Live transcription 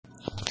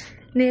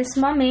Nesse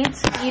momento,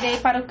 irei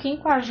para o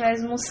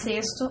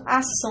 56º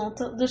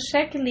assunto do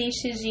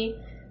checklist de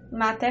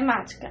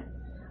matemática.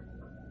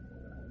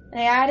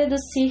 É a área do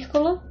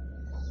círculo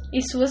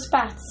e suas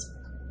partes.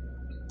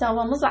 Então,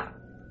 vamos lá.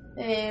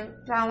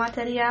 Para o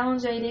material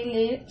onde eu irei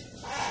ler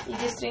e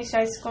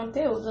destrinchar esse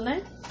conteúdo,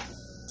 né?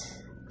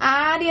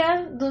 A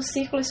área do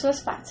círculo e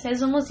suas partes.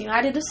 Resumozinho,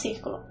 área do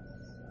círculo.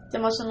 Você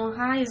mostrando um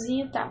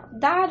raiozinho e tal.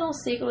 Dado um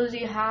círculo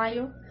de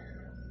raio,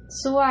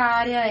 sua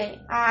área é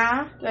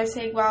A, que vai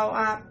ser igual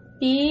a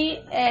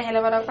πr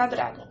elevado ao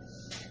quadrado.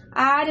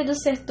 A área do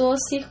setor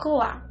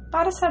circular.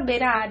 Para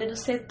saber a área do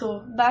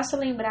setor, basta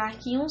lembrar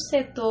que um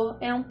setor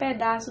é um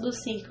pedaço do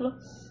círculo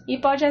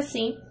e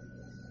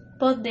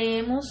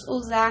podemos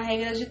usar a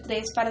regra de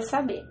 3 para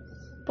saber.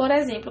 Por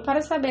exemplo,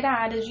 para saber a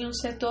área de um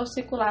setor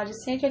circular de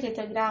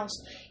 180 graus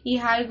e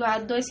raio igual a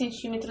 2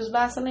 centímetros,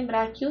 basta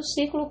lembrar que o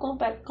círculo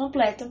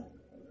completo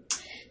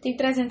tem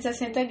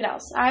 360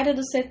 graus. A área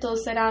do setor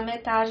será a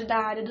metade da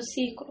área do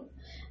círculo.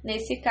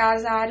 Nesse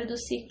caso, a área do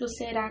círculo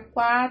será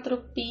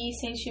 4π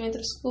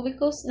centímetros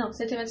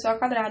ao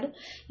quadrado,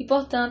 e,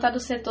 portanto, a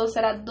do setor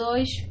será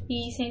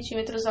 2π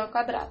centímetros ao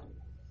quadrado.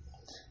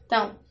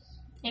 Então,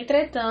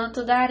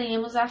 entretanto,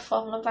 daremos a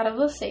fórmula para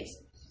vocês.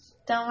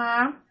 Então,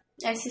 a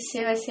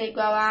SC vai ser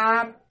igual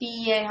a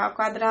πr ao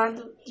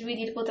quadrado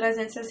dividido por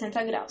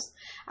 360 graus.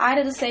 A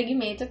área do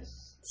segmento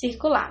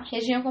circular,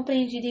 região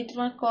compreendida entre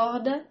uma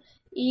corda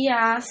e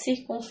a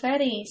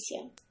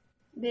circunferência.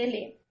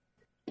 Beleza.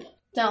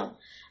 Então,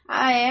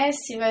 a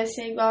S vai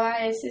ser igual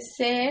a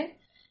SC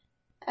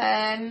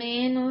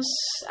menos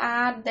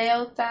a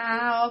delta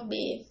AOB.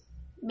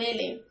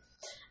 Beleza.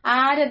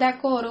 A área da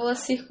coroa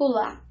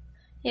circular,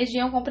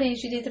 região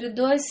compreendida entre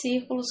dois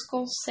círculos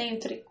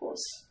concêntricos.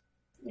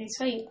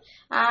 Isso aí.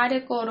 A área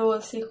coroa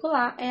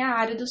circular é a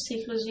área dos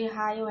círculos de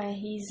raio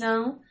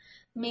Rzão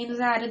menos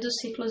a área dos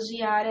círculos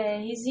de área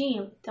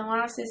Rzinho. Então,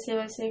 a ACC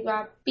vai ser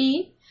igual a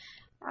π,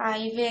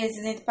 aí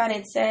vezes, entre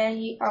parênteses,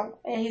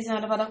 Rzão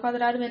elevado ao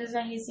quadrado menos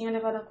Rzinho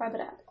elevado ao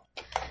quadrado.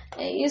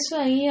 É isso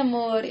aí,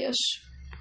 amores.